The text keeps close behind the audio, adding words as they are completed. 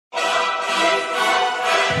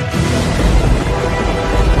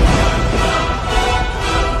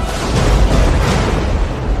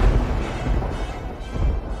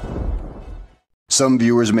Some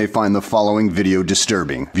viewers may find the following video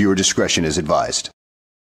disturbing. Viewer discretion is advised.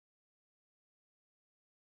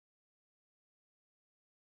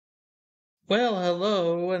 Well,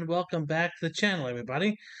 hello and welcome back to the channel,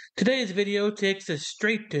 everybody. Today's video takes us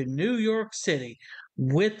straight to New York City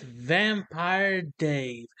with Vampire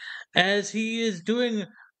Dave, as he is doing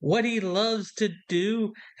what he loves to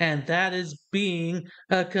do, and that is being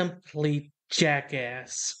a complete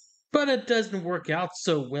jackass. But it doesn't work out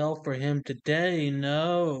so well for him today,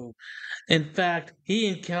 no. In fact, he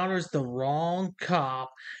encounters the wrong cop,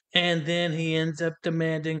 and then he ends up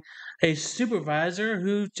demanding a supervisor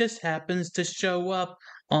who just happens to show up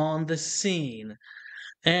on the scene.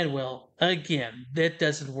 And well, again, that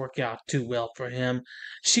doesn't work out too well for him.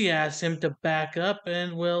 She asks him to back up,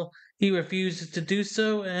 and well, he refuses to do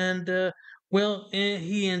so, and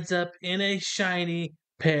he ends up in a shiny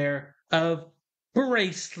pair of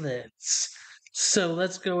bracelets. So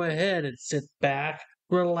let's go ahead and sit back,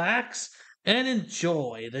 relax, and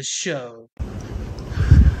enjoy the show.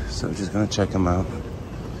 So we're just gonna check him out,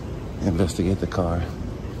 investigate the car,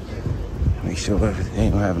 make sure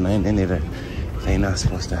everything don't have nothing in it that they not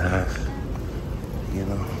supposed to have, you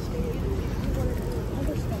know.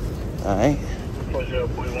 All right.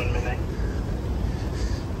 4041 minute.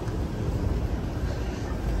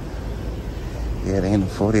 Yeah, they in the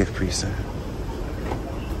 40th precinct.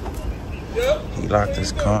 He locked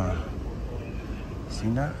his car. See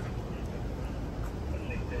that?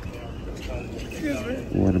 Excuse me.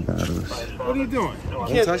 What about us? What are you doing?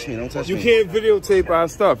 Don't touch me, don't touch me. You can't videotape our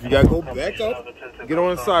stuff. You gotta go back up, get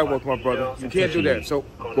on the sidewalk, my brother. You can't do that. So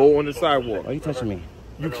go on the sidewalk. Why are you touching me?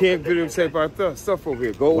 You can't videotape our stuff over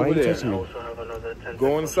here. Go Why over are you there. touching me?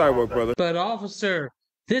 Go on the sidewalk, brother. But officer,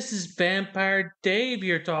 this is Vampire Dave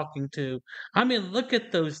you're talking to. I mean, look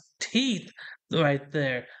at those teeth right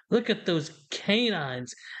there. Look at those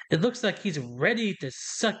canines. It looks like he's ready to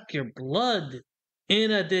suck your blood.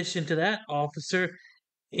 In addition to that, officer,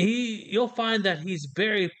 you'll find that he's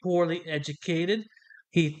very poorly educated.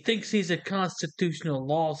 He thinks he's a constitutional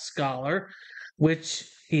law scholar, which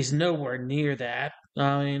he's nowhere near that.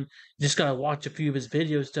 I mean, you just gotta watch a few of his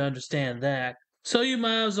videos to understand that. So you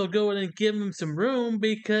might as well go in and give him some room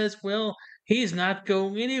because, well, he's not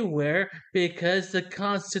going anywhere because the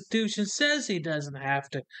Constitution says he doesn't have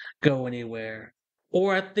to go anywhere.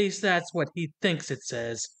 Or at least that's what he thinks it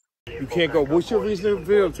says. You can't go. What's your reason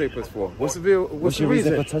to videotape us for? What's the your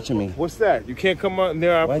reason for touching me? What's that? You can't come out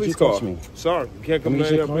near our Why'd police you car. touch me? Sorry, you can't come Let me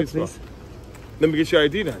near get our your police card, car. please. Let me get your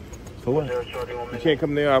ID then. For what? You can't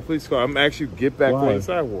come near our police car. I'm actually get back Why? on the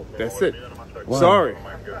sidewalk. That's it. Why? Sorry.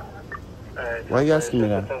 Why are you asking me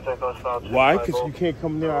that? Why? Because you can't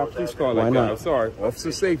come near our police car like Why that. not? I'm sorry.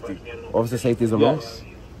 Officer safety. Officer safety is a law? Yes.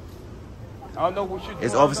 I don't know what you're doing.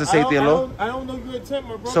 Is officer safety a law? I don't know your intent,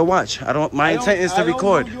 my brother. So watch. My intent is to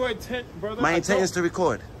record. I don't know your intent, brother. My intent is to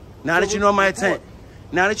record. Now that you know my intent.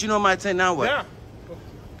 Now that you know my intent, now what? Yeah.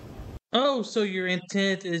 Oh, so your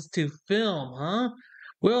intent is to film, huh?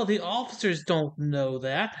 Well, the officers don't know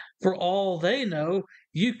that. For all they know,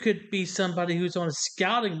 you could be somebody who's on a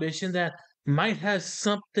scouting mission that might have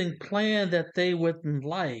something planned that they wouldn't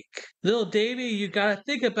like. Little Davy, you gotta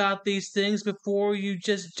think about these things before you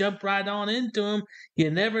just jump right on into them.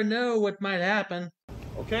 You never know what might happen.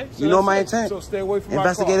 Okay. So You know my intent. So stay away from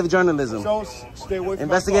Investigative my car. journalism. So stay away from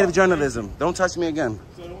Investigative my car. journalism. Don't touch me again.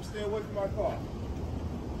 So don't stay away from my car.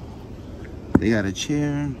 They got a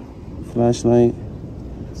chair, flashlight,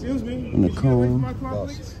 Excuse me. and a Can you stay away from cone. my car,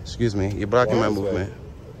 please? Excuse me. You're blocking my movement.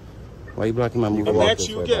 Why are you blocking my I'm movement? gonna ask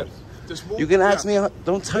you again. Just move. You can ask Yeah. me.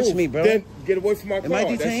 Don't touch Move. me, bro. Then get away from my car. Am I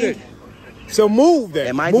That's detained? it. So move then.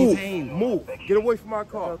 Am I move. detained? Move. Get away from my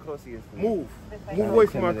car. Move. Move away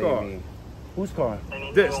from my car. Whose car?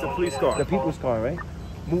 This, the police car. The people's car, right?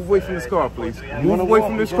 Move away from this car, please. Move wanna away walk?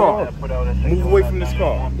 from this You car. wanna Move away from this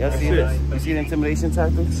car. Y'all That's see it. this? You see the intimidation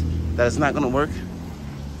tactics? That it's not gonna work?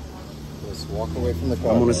 Just walk away from the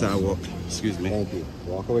car. I'm on the boss. sidewalk. Excuse me. Thank you.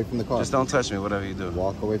 Walk away from the car. Just don't touch me, whatever you do.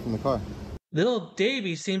 Walk away from the car. Little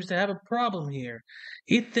Davy seems to have a problem here.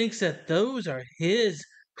 He thinks that those are his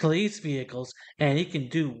police vehicles and he can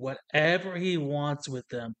do whatever he wants with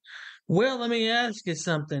them. Well, let me ask you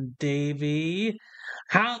something, Davy.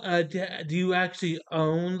 How do you actually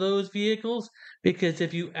own those vehicles? Because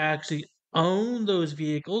if you actually own those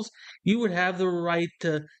vehicles, you would have the right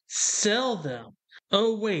to sell them.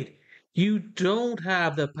 Oh, wait. You don't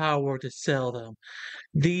have the power to sell them.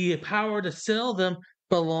 The power to sell them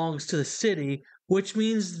belongs to the city, which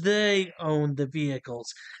means they own the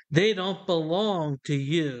vehicles. They don't belong to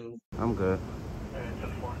you. I'm good.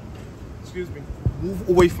 Excuse me. Move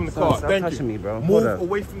away from the car. Stop Thank touching you. me, bro. Move Hold up.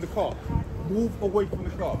 away from the car. Move away from the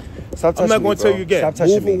car. Stop touching I'm not me, going to bro. tell you again. Stop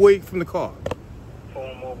touching Move me. away from the car.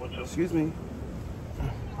 Excuse me.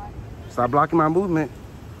 Stop blocking my movement.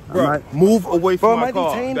 Bro, move away from my car.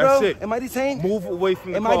 Am I detained, That's bro? it. Am I detained? Move away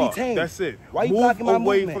from the Am car. I detained? That's it. Why you move blocking my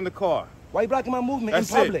away movement? from the car. Why you blocking my movement That's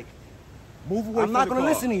in public? It. Move away I'm from not the gonna car.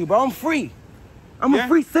 listen to you, bro. I'm free. I'm a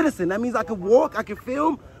free citizen. That means I can walk, I can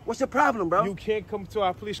film. What's your problem, bro? You can't come to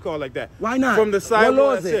our police car like that. Why not? From the sidewalk. What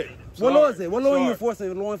law is That's it? it. What law is it? What law are you Sorry.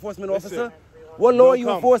 enforcing, law enforcement Listen. officer? What law Don't are you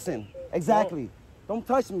come. enforcing? Exactly. Don't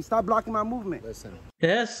touch me. Stop blocking my movement. Listen.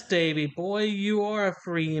 Yes, Davy boy, you are a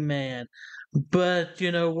free man. But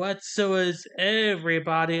you know what? So is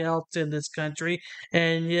everybody else in this country,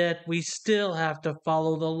 and yet we still have to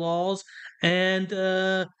follow the laws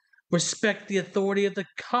and respect the authority of the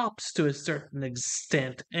cops to a certain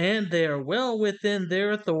extent. And they are well within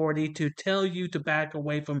their authority to tell you to back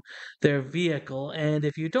away from their vehicle. And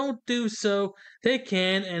if you don't do so, they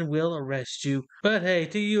can and will arrest you. But hey,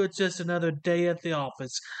 to you, it's just another day at the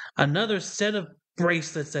office, another set of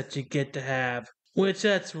bracelets that you get to have. Which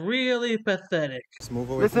that's really pathetic. Just move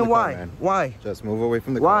away Listen, from the why? car, man. Why? Just move away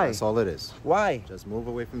from the Why? car. That's all it is. Why? Just move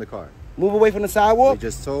away from the car. Move away from the We sidewalk?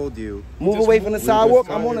 just told you. Move just away move- from the we sidewalk?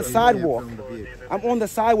 just I'm on the told you. sidewalk. From the vehicle. I'm on the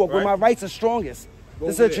sidewalk where Right. my rights are strongest. Go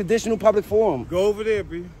This is over a there. traditional public forum. Go over there,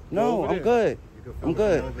 B. Go No, over I'm there. good. can film I'm from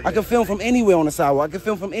good. over I there. can film from anywhere on the sidewalk. I can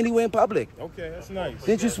film from anywhere in public. Okay, that's nice.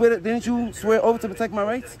 Didn't you swear oath to protect my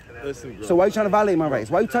rights? Listen, bro. So why are you trying to violate my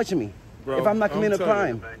rights? Why are you touching me? Bro, If I'm not committing a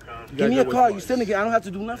telling crime. you Give me gotta a go car. with You us. still nigga. I don't have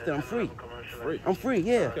to do nothing. I'm free. Free. I'm free,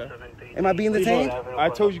 yeah. Okay. Am I being detained? I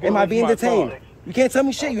told you. Get Am away I from being my detained? car. You can't tell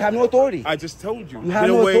me shit. You have no authority. I just told you. You have Get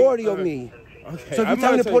no away. authority over me. Okay. So if you I'm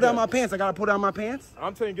tell me not to pull telling down my you pants, I gotta pull down my pants? that.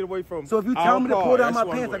 I'm telling you get away from. So if you our tell me to car, pull down that's my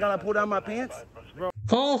what I'm pants, I doing. gotta pull down my pants?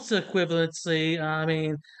 False equivalency, I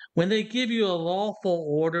mean, when they give you a lawful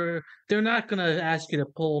order, they're not going to ask you to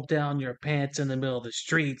pull down your pants in the middle of the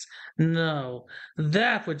streets. No,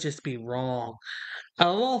 that would just be wrong.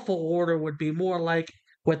 A lawful order would be more like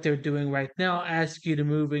what they're doing right now, ask you to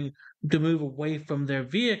move away from their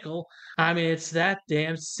vehicle. I mean, it's that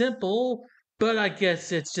damn simple, but I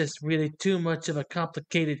guess it's just really too much of a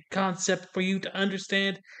complicated concept for you to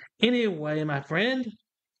understand. Anyway, my friend,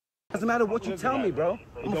 Doesn't matter what you tell me, bro.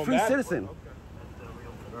 I'm a don't free matter. citizen.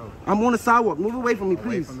 I'm on the sidewalk. Move away from me, Away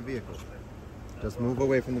please. from the vehicle. Just move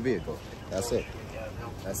away from the vehicle. That's it.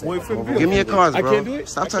 That's it. Away Just from move the away Give me your from the cards, I bro. can't do it.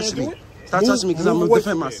 Stop I can't touching do me. it. Stop touching me because I'm Move gonna away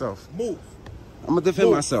defend from myself. there. Move. I'm gonna defend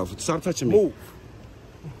Move. myself. Stop touching me. Move.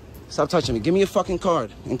 Stop touching me. Give me your fucking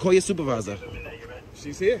card and call your supervisor.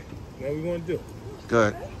 She's here. What we gonna do?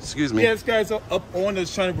 Good. Excuse me. Yeah, this guy's up on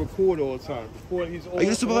us trying to record all the time. He's Are you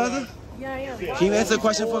the supervisor? Yeah, I am. Can you answer a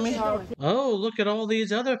question for me? oh, look at all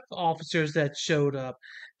these other officers that showed up.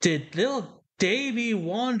 Did little Davy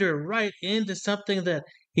wander right into something that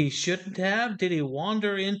he shouldn't have? Did he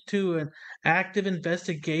wander into an active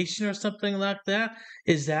investigation or something like that?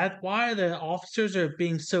 Is that why the officers are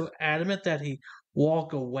being so adamant that he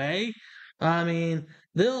walk away? I mean,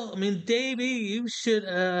 Davy, you should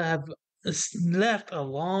have left a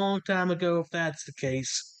long time ago if that's the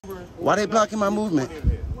case. Why they blocking my movement?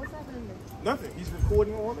 nothing. He's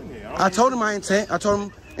recording all in there. I told him my intent. I told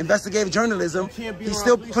him investigative journalism. can't be He's on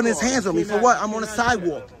still our police putting his car. hands on me You for cannot- what? you I'm on the cannot do that.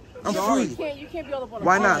 sidewalk. I'm You free. can't be all up on the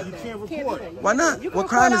Why car. not? You can't Can't do record. that. Why not? You can What record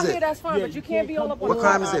crime out is here, it? that's fine, but you can't be all up on What the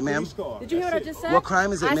crime car. is it, ma'am? Did you hear what I just said? What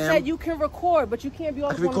crime is it, I ma'am? said you can record, but you can't be all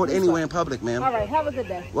I up can on the record police anywhere car. in public, ma'am. All right, have a good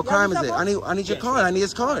day. What Y'all crime get is it? your phone? I need your card. I need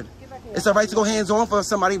his card. It's a right to go hands on for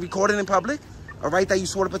somebody recording in public. A right that you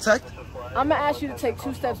swore to protect. I'm gonna ask you to take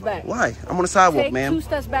 2 steps back. Why? I'm on the sidewalk, Take ma'am. 2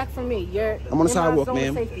 steps back from me. I'm on the sidewalk,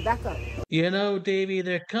 ma'am. Safety. Back up. You know, Davey,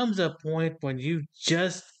 there comes a point when you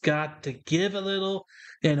just got to give a little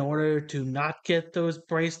in order to not get those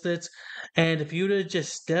bracelets. And if you'd have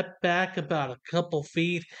just stepped back about a couple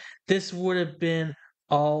feet, this would have been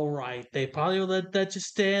all right. They probably would let you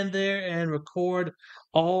stand there and record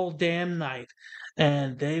all damn night.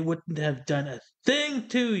 And they wouldn't have done a thing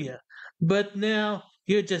to you. But now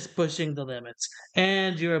you're just pushing the limits.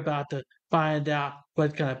 And you're about to find out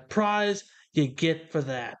what kind of prize you get for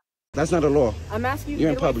that. That's not a law. I'm asking you You're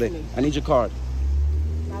to in get away public. from me. I need your card.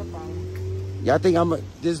 Not a problem. Y'all think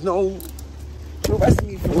there's no... You're arresting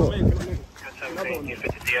me for what?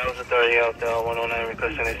 50 hours authority out there, 109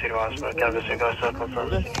 requesting a city hospital. Canvas regards to confirm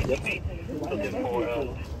this ETB. Looking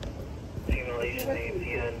for female Asian name,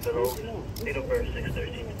 Tian below. Date of birth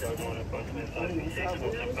 6/13/2001, approximate 5 feet 6,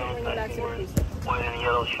 1 pounds, type 4, white and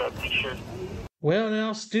yellow striped t-shirt. Well,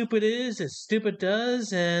 now, stupid is as stupid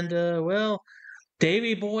does, and, well,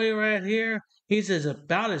 Davy boy right here, he's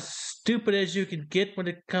about as stupid as you can get when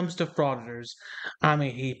it comes to frauditors. I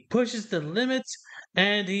mean, he pushes the limits,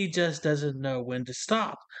 and he just doesn't know when to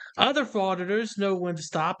stop. Other frauditors know when to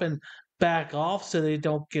stop and back off so they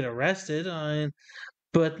don't get arrested.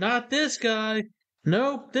 But not this guy.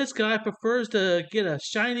 Nope, this guy prefers to get a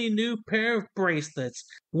shiny new pair of bracelets.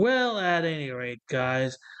 Well, at any rate,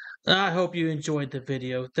 guys, I hope you enjoyed the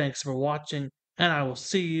video. Thanks for watching, and I will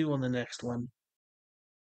see you on the next one.